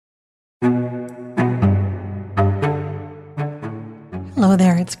Hello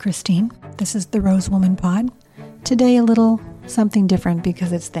there, it's Christine. This is the Rose Woman Pod. Today a little something different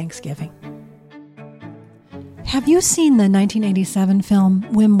because it's Thanksgiving. Have you seen the 1987 film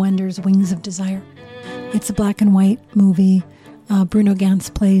Wim Wenders' Wings of Desire? It's a black and white movie. Bruno Ganz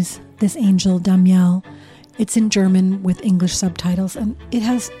plays this angel, Damiel. It's in German with English subtitles, and it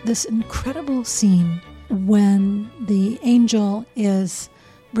has this incredible scene when the angel is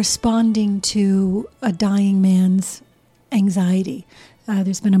responding to a dying man's anxiety.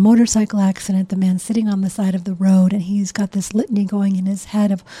 There's been a motorcycle accident. The man's sitting on the side of the road, and he's got this litany going in his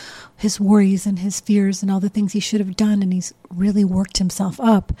head of his worries and his fears and all the things he should have done, and he's really worked himself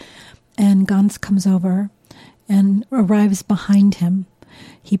up. And Gans comes over and arrives behind him.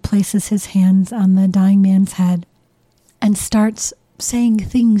 He places his hands on the dying man's head and starts saying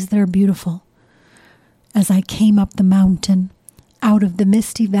things that are beautiful. As I came up the mountain, out of the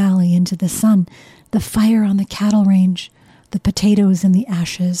misty valley into the sun, the fire on the cattle range, the potatoes in the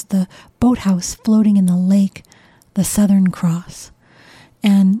ashes, the boathouse floating in the lake, the Southern Cross.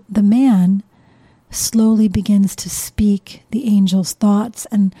 And the man slowly begins to speak the angel's thoughts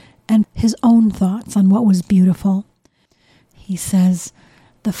and his own thoughts on what was beautiful. He says,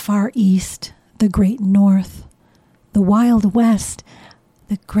 the far east, the great north, the wild west,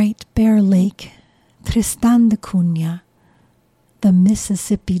 the great Bear Lake, Tristan da Cunha, the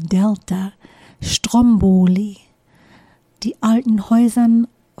Mississippi Delta, Stromboli, die alten Häusern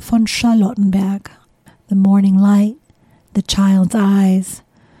von Charlottenberg, the morning light, the child's eyes,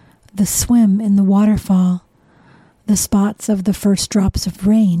 the swim in the waterfall, the spots of the first drops of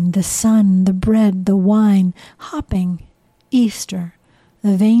rain, the sun, the bread, the wine, hopping, Easter,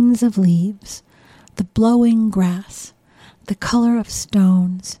 the veins of leaves, the blowing grass, the color of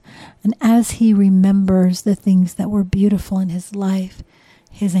stones. And as he remembers the things that were beautiful in his life,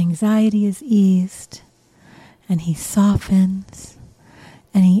 his anxiety is eased, and he softens,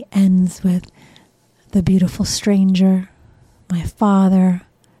 and he ends with the beautiful stranger, my father,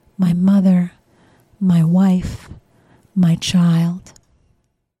 my mother, my wife, my child.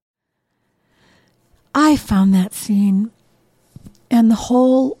 I found that scene and the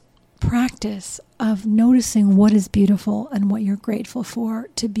whole practice of noticing what is beautiful and what you're grateful for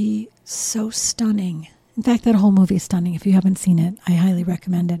to be so stunning. In fact, that whole movie is stunning. If you haven't seen it, I highly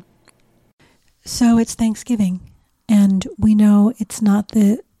recommend it. So it's Thanksgiving, and we know it's not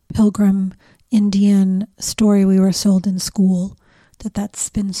the Pilgrim Indian story we were sold in school, that's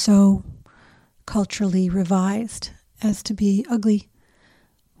been so culturally revised as to be ugly.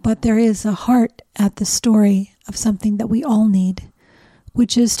 But there is a heart at the story of something that we all need,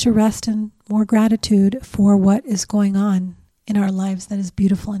 which is to rest in more gratitude for what is going on in our lives that is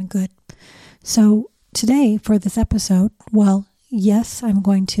beautiful and good. So today, for this episode, well, yes, I'm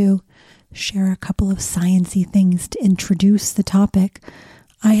going to share a couple of sciencey things to introduce the topic.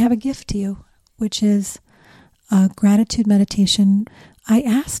 I have a gift to you, which is a gratitude meditation. I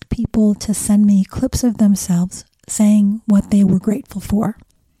asked people to send me clips of themselves saying what they were grateful for.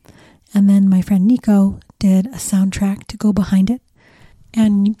 And then my friend Nico did a soundtrack to go behind it.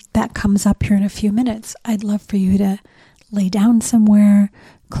 And that comes up here in a few minutes. I'd love for you to lay down somewhere,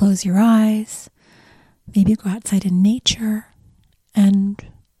 close your eyes, maybe go outside in nature and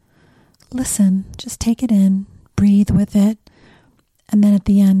listen. Just take it in, breathe with it, and then at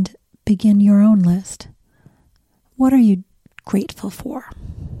the end, begin your own list. What are you grateful for?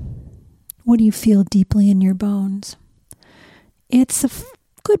 What do you feel deeply in your bones? It's a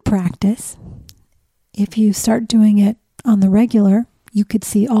good practice. If you start doing it on the regular, you could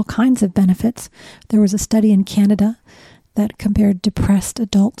see all kinds of benefits. There was a study in Canada that compared depressed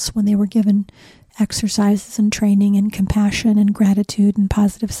adults when they were given exercises and training and compassion and gratitude and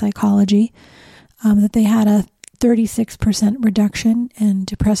positive psychology, that they had a 36% reduction in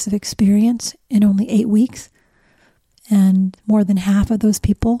depressive experience in only 8 weeks. And more than half of those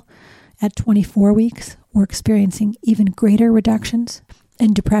people at 24 weeks were experiencing even greater reductions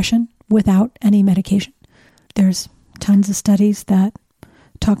in depression without any medication. There's tons of studies that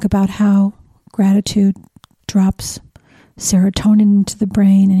talk about how gratitude drops serotonin into the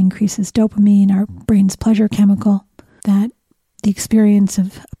brain and increases dopamine, our brain's pleasure chemical, that the experience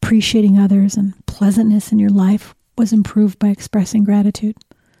of appreciating others and pleasantness in your life was improved by expressing gratitude.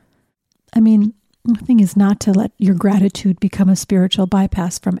 I mean, the thing is not to let your gratitude become a spiritual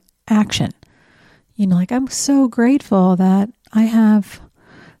bypass from action. You know, like, I'm so grateful that I have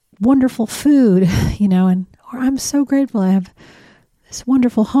wonderful food, or I'm so grateful I have this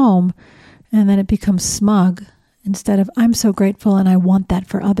wonderful home, and then it becomes smug instead of, I'm so grateful and I want that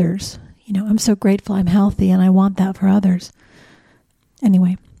for others. I'm so grateful I'm healthy and I want that for others.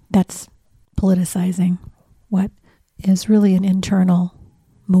 Anyway, that's politicizing what is really an internal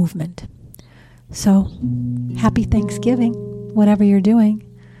movement. So, happy Thanksgiving, whatever you're doing.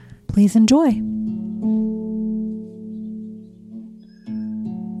 Please enjoy.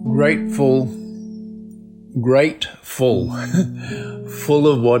 Grateful, full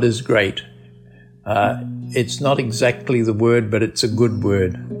of what is great. It's not exactly the word, but it's a good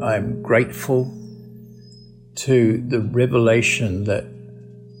word. I'm grateful to the revelation that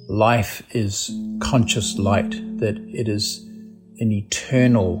life is conscious light, that it is an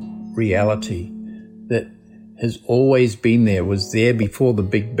eternal reality that has always been there, was there before the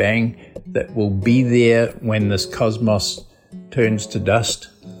Big Bang, that will be there when this cosmos turns to dust,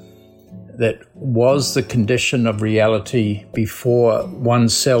 that was the condition of reality before one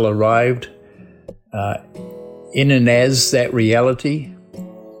cell arrived, in and as that reality.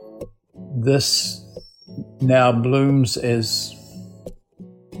 This now blooms as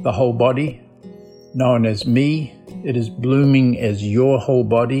the whole body, known as me. It is blooming as your whole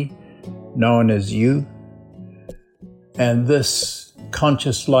body, known as you. And this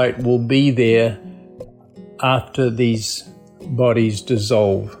conscious light will be there after these bodies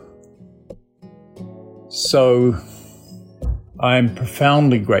dissolve. So I'm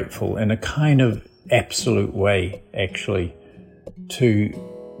profoundly grateful in a kind of absolute way, actually, to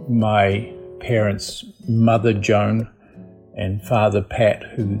my parents, Mother Joan and Father Pat,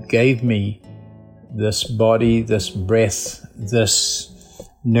 who gave me this body, this breath, this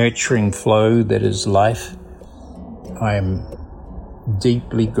nurturing flow that is life. I am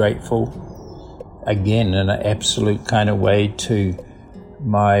deeply grateful, again, in an absolute kind of way, to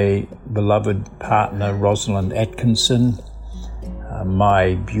my beloved partner, Rosalind Atkinson,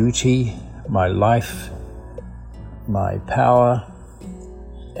 my beauty, my life, my power,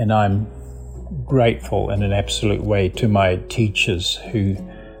 and I'm grateful in an absolute way to my teachers who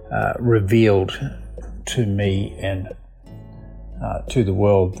revealed to me and to the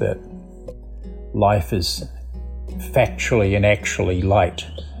world that life is factually and actually light.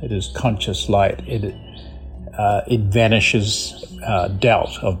 It is conscious light. It vanishes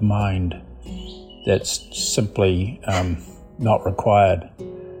doubt of mind that's simply not required.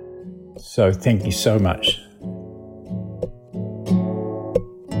 So thank you so much.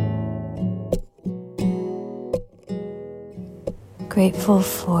 Grateful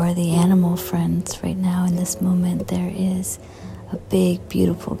for the animal friends. Right now in this moment there is a big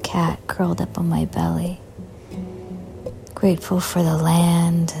beautiful cat curled up on my belly. Grateful for the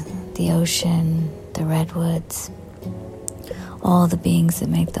land, the ocean, the redwoods, all the beings that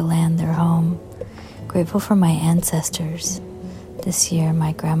make the land their home. Grateful for my ancestors. This year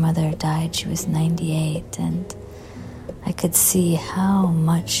my grandmother died. She was 98, and I could see how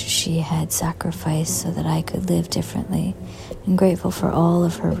much she had sacrificed so that I could live differently. I'm grateful for all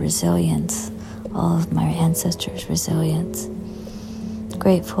of her resilience, all of my ancestors' resilience.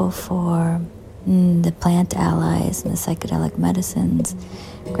 Grateful for the plant allies and the psychedelic medicines.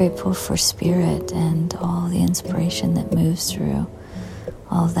 Grateful for spirit and all the inspiration that moves through,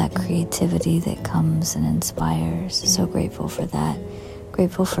 all of that creativity that comes and inspires. So grateful for that.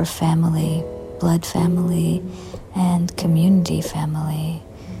 Grateful for family, blood family, and community family,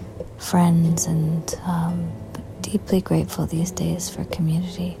 friends, and deeply grateful these days for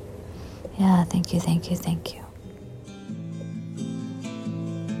community. Yeah, thank you.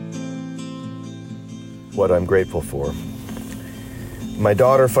 What I'm grateful for. My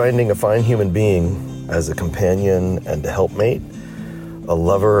daughter finding a fine human being as a companion and a helpmate, a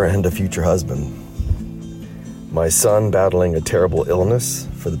lover and a future husband. My son battling a terrible illness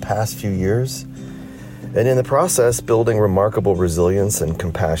for the past few years, and in the process building remarkable resilience and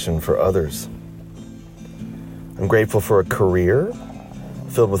compassion for others. I'm grateful for a career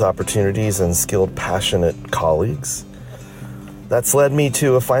filled with opportunities and skilled, passionate colleagues. That's led me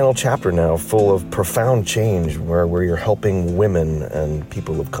to a final chapter now full of profound change where you're helping women and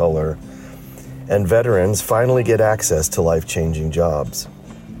people of color and veterans finally get access to life-changing jobs.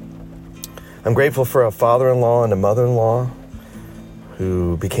 I'm grateful for a father-in-law and a mother-in-law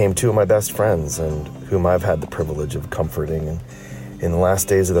who became two of my best friends and whom I've had the privilege of comforting in the last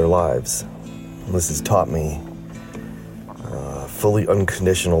days of their lives. This has taught me fully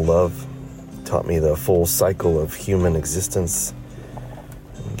unconditional love, taught me the full cycle of human existence,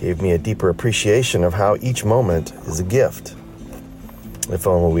 and gave me a deeper appreciation of how each moment is a gift, if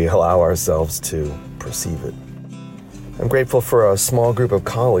only we allow ourselves to perceive it. I'm grateful for a small group of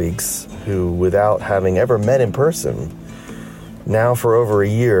colleagues who, without having ever met in person, now for over a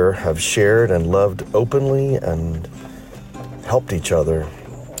year have shared and loved openly and helped each other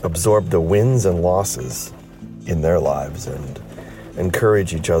absorb the wins and losses in their lives and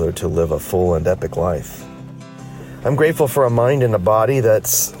encourage each other to live a full and epic life. I'm grateful for a mind and a body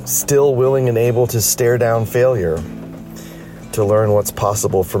that's still willing and able to stare down failure, to learn what's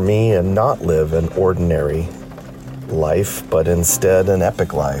possible for me and not live an ordinary life, but instead an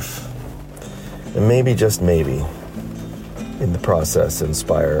epic life. And maybe, just maybe, in the process,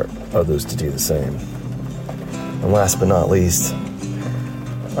 inspire others to do the same. And last but not least,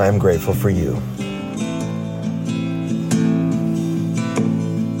 I am grateful for you.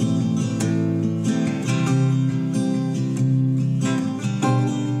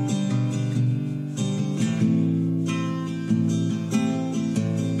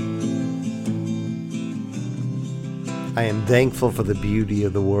 I am thankful for the beauty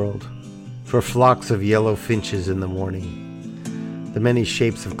of the world, for flocks of yellow finches in the morning, the many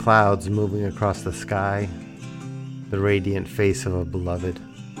shapes of clouds moving across the sky, the radiant face of a beloved.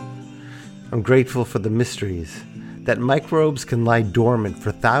 I'm grateful for the mysteries, that microbes can lie dormant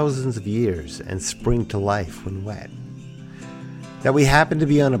for thousands of years and spring to life when wet. That we happen to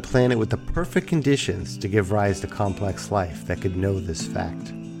be on a planet with the perfect conditions to give rise to complex life that could know this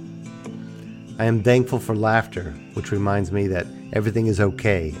fact. I am thankful for laughter, which reminds me that everything is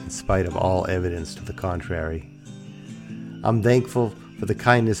okay in spite of all evidence to the contrary. I'm thankful for the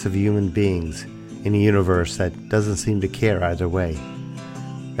kindness of human beings in a universe that doesn't seem to care either way,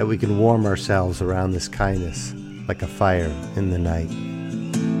 that we can warm ourselves around this kindness like a fire in the night.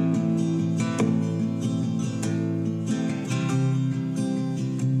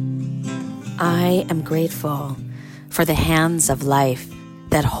 I am grateful for the hands of life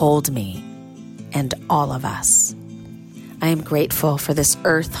that hold me and all of us. I am grateful for this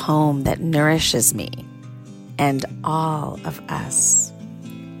earth home that nourishes me and all of us.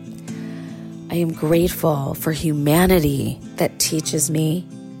 I am grateful for humanity that teaches me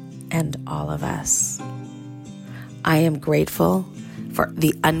and all of us. I am grateful for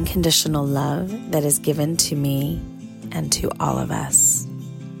the unconditional love that is given to me and to all of us.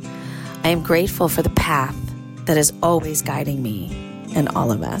 I am grateful for the path that is always guiding me and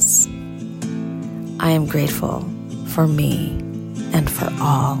all of us. I am grateful for me and for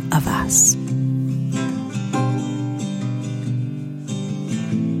all of us.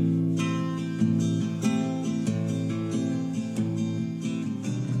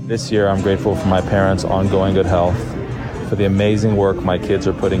 This year, I'm grateful for my parents' ongoing good health, for the amazing work my kids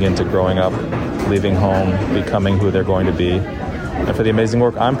are putting into growing up, leaving home, becoming who they're going to be, and for the amazing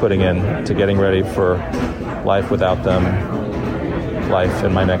work I'm putting in to getting ready for life without them, life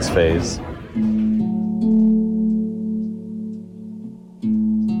in my next phase.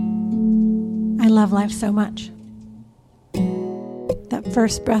 I love life so much. That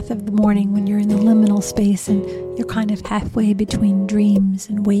first breath of the morning when you're in the liminal space and you're kind of halfway between dreams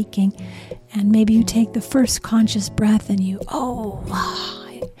and waking, and maybe you take the first conscious breath and you,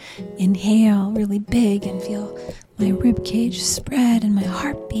 inhale really big and feel my rib cage spread and my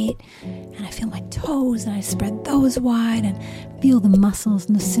heartbeat, and I feel my toes and I spread those wide and feel the muscles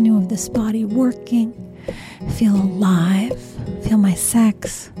and the sinew of this body working. Feel alive, feel my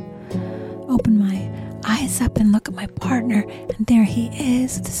sex. Open my eyes up and look at my partner, and there he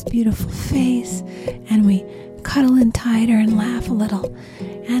is with this beautiful face, and we cuddle in tighter and laugh a little,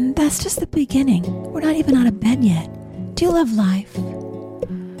 and that's just the beginning. We're not even out of bed yet. Do you love life?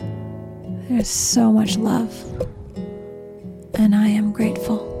 There's so much love, and I am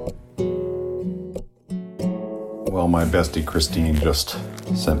grateful. Well, my bestie Christine just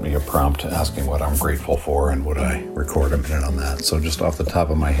sent me a prompt asking what I'm grateful for, and would I record a minute on that. So just off the top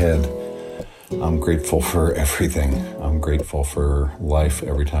of my head, I'm grateful for everything. I'm grateful for life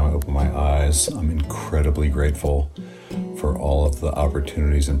every time I open my eyes. I'm incredibly grateful for all of the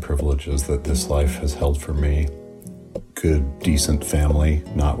opportunities and privileges that this life has held for me. Good, decent family,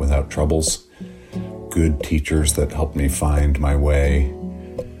 not without troubles. Good teachers that helped me find my way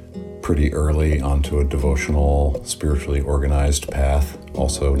pretty early onto a devotional, spiritually organized path.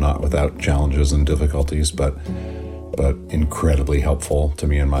 Also not without challenges and difficulties, but incredibly helpful to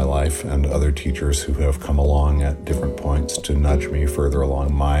me in my life, and other teachers who have come along at different points to nudge me further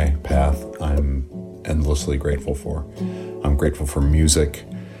along my path. I'm endlessly grateful for. I'm grateful for music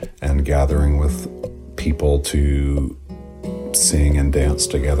and gathering with people to sing and dance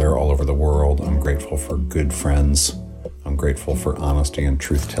together all over the world. I'm grateful for good friends. I'm grateful for honesty and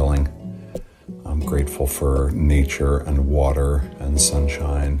truth-telling. I'm grateful for nature and water and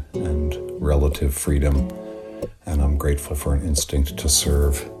sunshine and relative freedom. And I'm grateful for an instinct to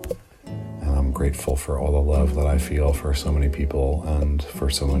serve. And I'm grateful for all the love that I feel for so many people and for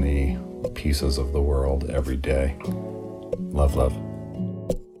so many pieces of the world every day. Love, love.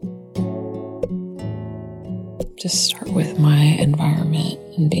 Just start with my environment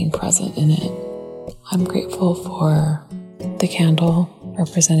and being present in it. I'm grateful for the candle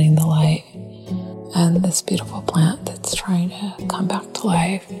representing the light and this beautiful plant that's trying to come back to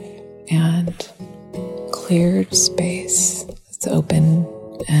life, and cleared space that's open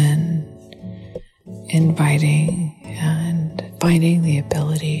and inviting, and finding the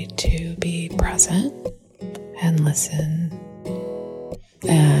ability to be present and listen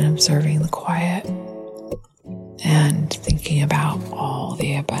and observing the quiet and thinking about all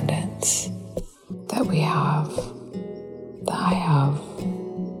the abundance that we have, that I have.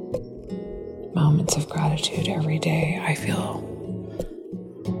 Moments of gratitude every day, I feel,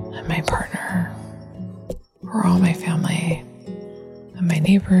 and my partner, for all my family, and my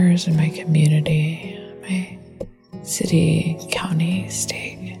neighbors, and my community, my city, county,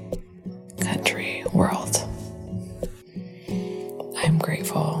 state, country, world. I'm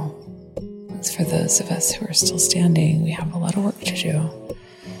grateful. As for those of us who are still standing, we have a lot of work to do.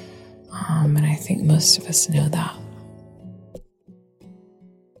 And I think most of us know that.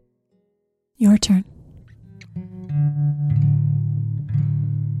 Your turn.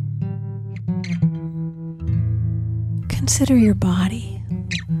 Consider your body.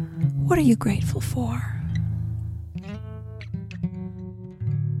 What are you grateful for?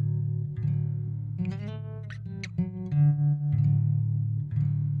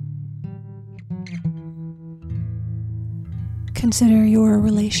 Consider your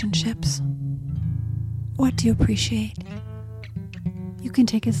relationships. What do you appreciate? You can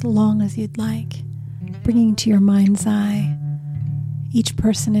take as long as you'd like, bringing to your mind's eye each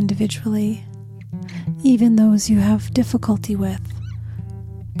person individually, even those you have difficulty with,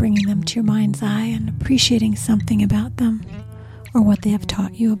 bringing them to your mind's eye and appreciating something about them, or what they have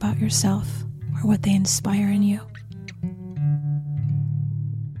taught you about yourself, or what they inspire in you.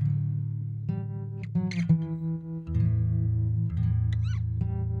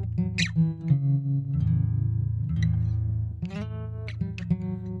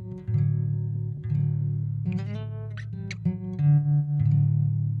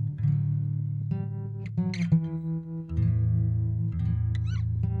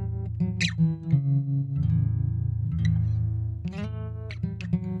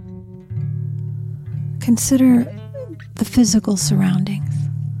 Consider the physical surroundings.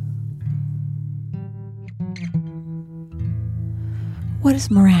 What is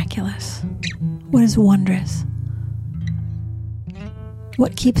miraculous? What is wondrous?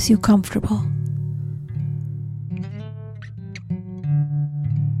 What keeps you comfortable?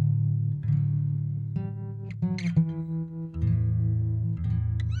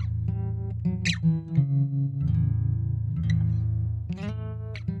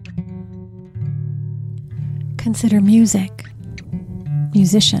 Consider music,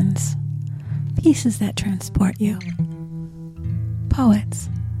 musicians, pieces that transport you, poets,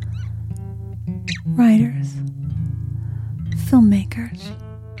 writers, filmmakers,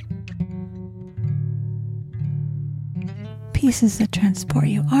 pieces that transport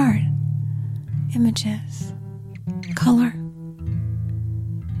you, art, images, color,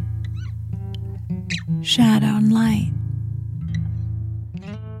 shadow and light.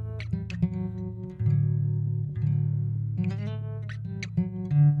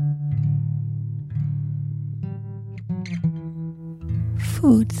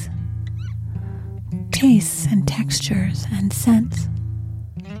 Foods, tastes and textures and scents.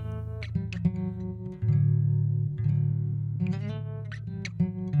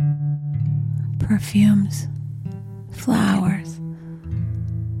 Perfumes, flowers.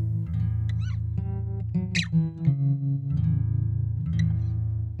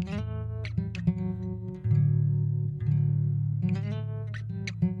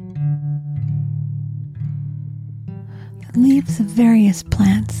 Leaves of various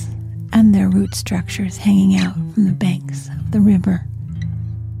plants and their root structures hanging out from the banks of the river.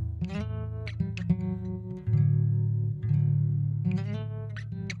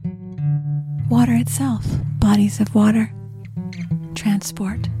 Water itself, bodies of water,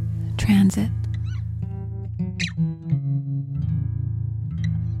 transport, transit.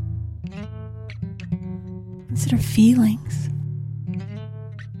 Consider feelings.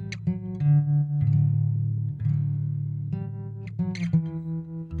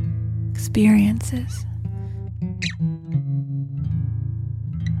 Experiences.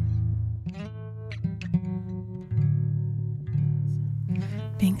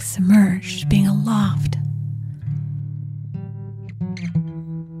 Being submerged, being aloft.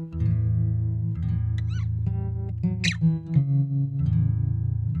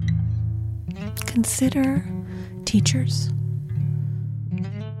 Consider teachers.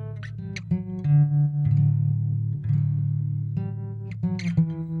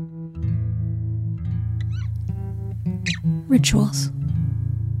 rituals.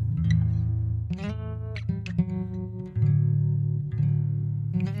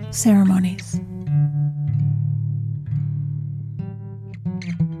 Ceremonies.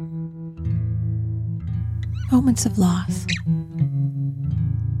 Moments of loss.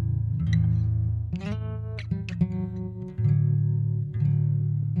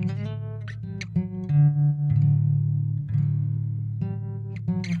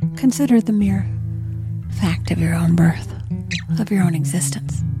 Consider the mere fact of your own birth, of your own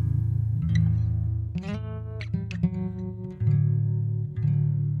existence.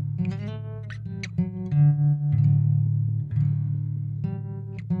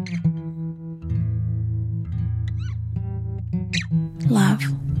 Love,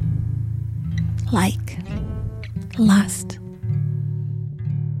 like, lust.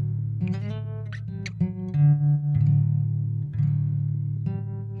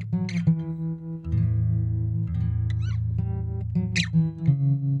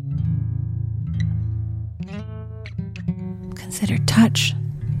 Consider touch,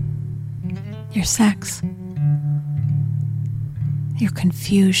 your sex, your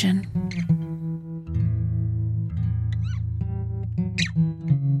confusion.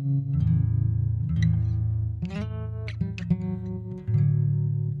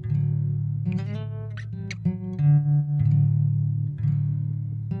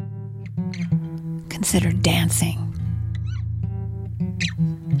 Consider dancing.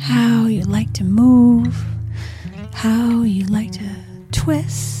 How you like to move, how you like to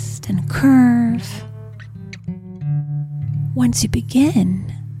twist and curve. Once you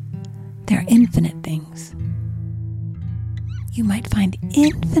begin, there are infinite things. You might find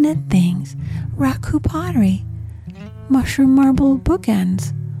infinite things: raku pottery, mushroom marble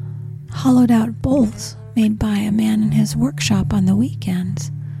bookends, hollowed out bowls made by a man in his workshop on the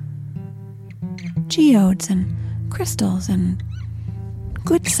weekends, geodes and crystals and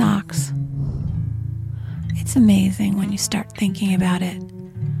good socks. It's amazing when you start thinking about it.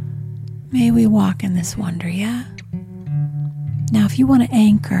 May we walk in this wonder, yeah? Now, if you want to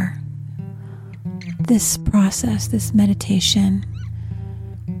anchor this process, this meditation,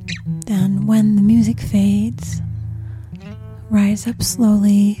 then when the music fades, rise up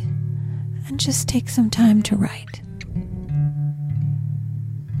slowly and just take some time to write.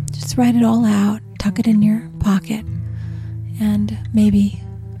 Just write it all out, tuck it in your pocket, and maybe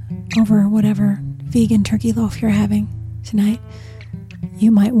over whatever vegan turkey loaf you're having tonight,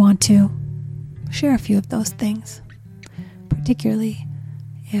 you might want to share a few of those things, particularly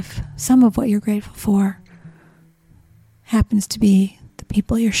if some of what you're grateful for happens to be the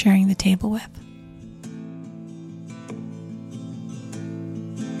people you're sharing the table with.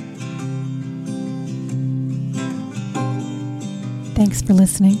 Thanks for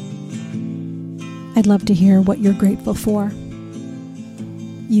listening. I'd love to hear what you're grateful for.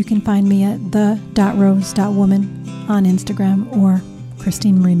 You can find me at the.rose.woman on Instagram, or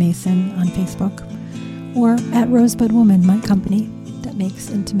Christine Marie Mason on Facebook, or at Rosebud Woman, my company that makes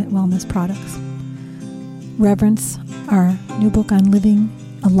intimate wellness products. Reverence, our new book on living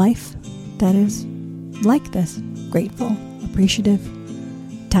a life that is like this: grateful, appreciative,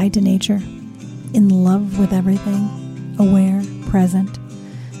 tied to nature, in love with everything, aware, present,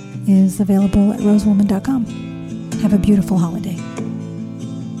 is available at rosewoman.com. Have a beautiful holiday.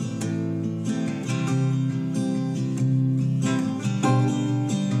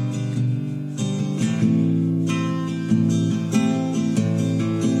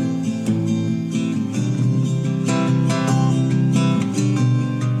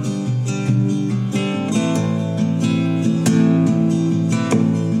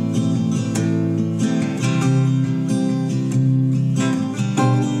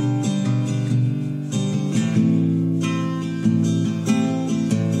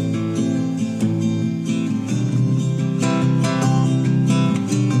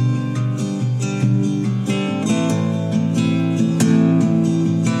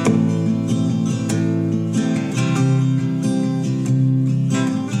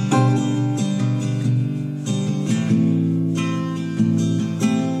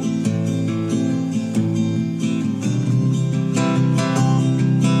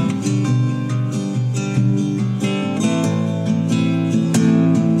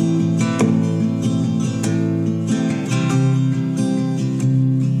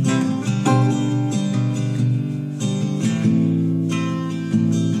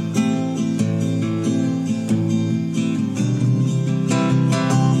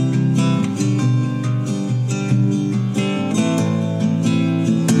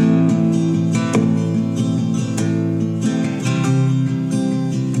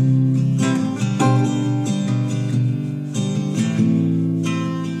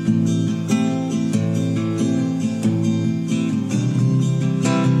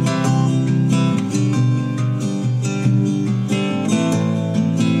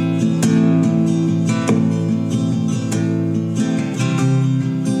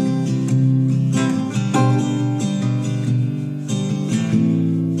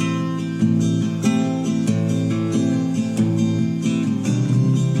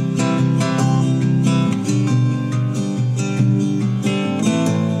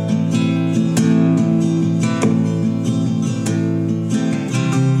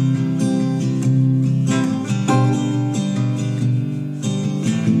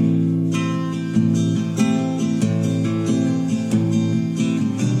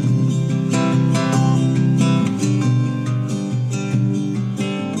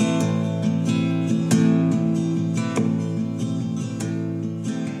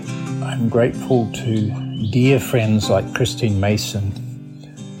 I'm grateful to dear friends like Christine Mason,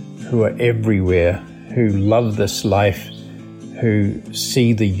 who are everywhere, who love this life, who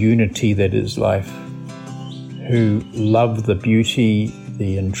see the unity that is life, who love the beauty,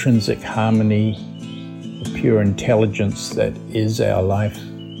 the intrinsic harmony, the pure intelligence that is our life.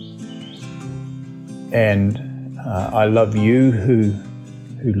 And I love you who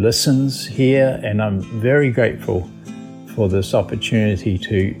listens here, and I'm very grateful for this opportunity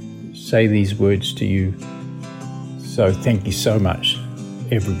to say these words to you. So thank you so much,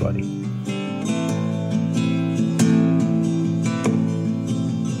 everybody.